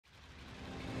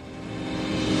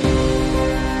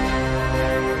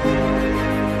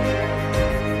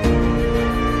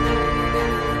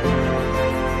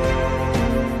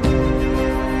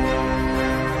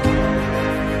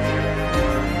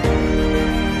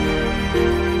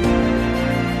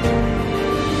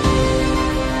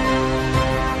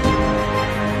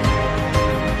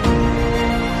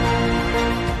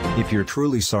you're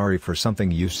truly sorry for something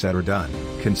you've said or done,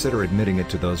 consider admitting it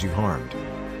to those you harmed.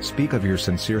 Speak of your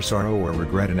sincere sorrow or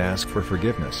regret and ask for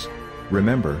forgiveness.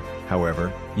 Remember,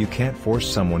 however, you can't force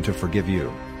someone to forgive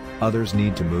you. Others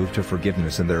need to move to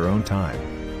forgiveness in their own time.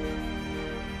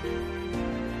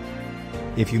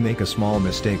 If you make a small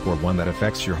mistake or one that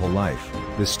affects your whole life,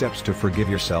 the steps to forgive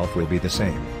yourself will be the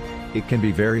same. It can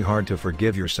be very hard to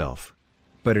forgive yourself.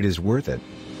 But it is worth it.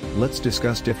 Let's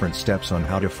discuss different steps on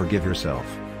how to forgive yourself.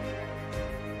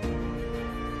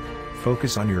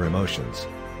 Focus on your emotions.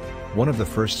 One of the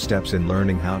first steps in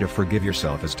learning how to forgive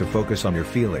yourself is to focus on your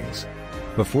feelings.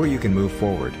 Before you can move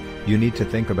forward, you need to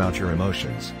think about your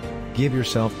emotions. Give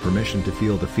yourself permission to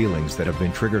feel the feelings that have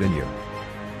been triggered in you.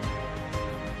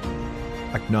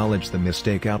 Acknowledge the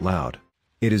mistake out loud.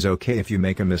 It is okay if you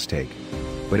make a mistake.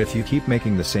 But if you keep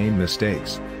making the same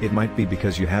mistakes, it might be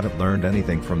because you haven't learned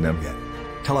anything from them yet.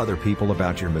 Tell other people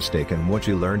about your mistake and what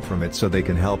you learned from it so they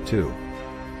can help too.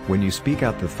 When you speak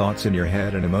out the thoughts in your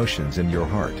head and emotions in your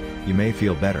heart, you may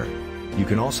feel better. You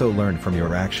can also learn from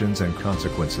your actions and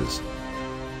consequences.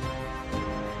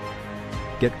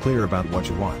 Get clear about what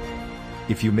you want.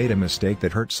 If you made a mistake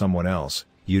that hurt someone else,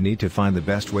 you need to find the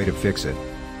best way to fix it.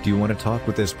 Do you want to talk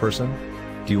with this person?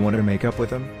 Do you want to make up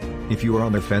with them? If you are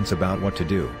on the fence about what to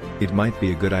do, it might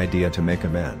be a good idea to make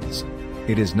amends.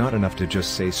 It is not enough to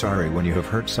just say sorry when you have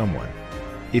hurt someone.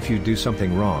 If you do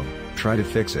something wrong, try to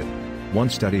fix it. One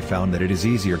study found that it is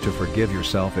easier to forgive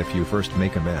yourself if you first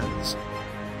make amends.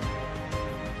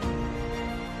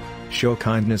 Show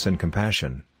kindness and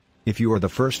compassion. If you are the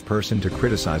first person to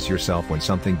criticize yourself when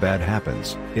something bad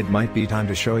happens, it might be time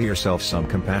to show yourself some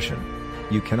compassion.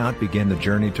 You cannot begin the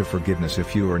journey to forgiveness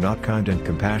if you are not kind and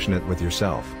compassionate with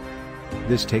yourself.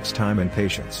 This takes time and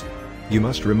patience. You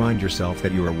must remind yourself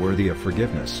that you are worthy of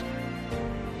forgiveness.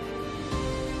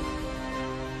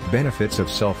 Benefits of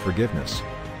self-forgiveness.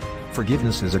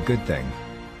 Forgiveness is a good thing.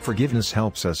 Forgiveness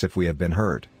helps us if we have been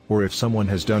hurt, or if someone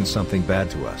has done something bad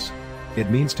to us. It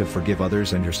means to forgive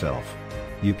others and yourself.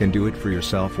 You can do it for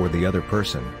yourself or the other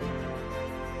person.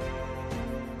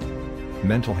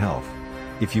 Mental health.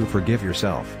 If you forgive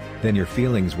yourself, then your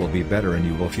feelings will be better and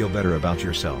you will feel better about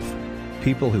yourself.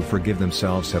 People who forgive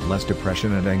themselves have less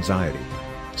depression and anxiety.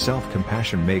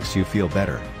 Self-compassion makes you feel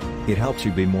better. It helps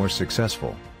you be more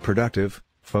successful, productive,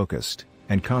 focused,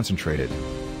 and concentrated.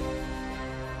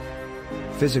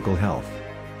 Physical health.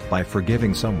 By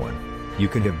forgiving someone, you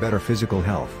can have better physical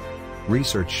health.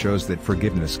 Research shows that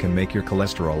forgiveness can make your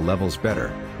cholesterol levels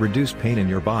better, reduce pain in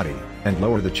your body, and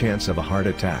lower the chance of a heart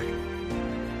attack.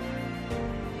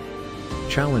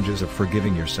 Challenges of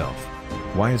forgiving yourself.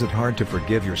 Why is it hard to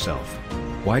forgive yourself?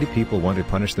 Why do people want to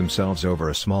punish themselves over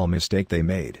a small mistake they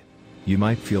made? You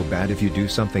might feel bad if you do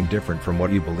something different from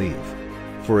what you believe.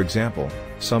 For example,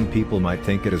 some people might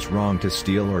think it is wrong to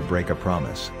steal or break a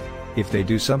promise. If they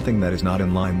do something that is not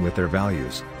in line with their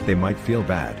values, they might feel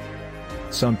bad.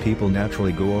 Some people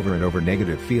naturally go over and over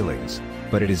negative feelings,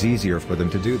 but it is easier for them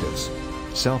to do this.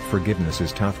 Self-forgiveness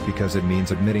is tough because it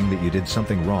means admitting that you did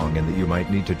something wrong and that you might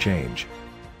need to change.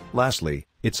 Lastly,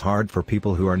 it's hard for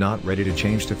people who are not ready to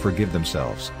change to forgive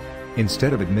themselves.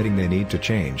 Instead of admitting they need to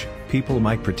change, people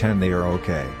might pretend they are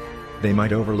okay. They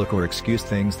might overlook or excuse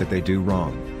things that they do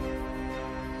wrong.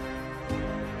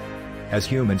 As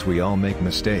humans, we all make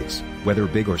mistakes, whether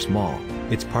big or small.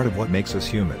 It's part of what makes us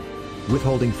human.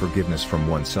 Withholding forgiveness from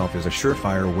oneself is a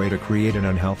surefire way to create an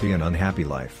unhealthy and unhappy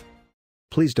life.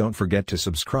 Please don't forget to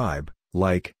subscribe,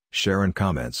 like, share and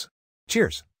comments.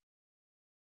 Cheers!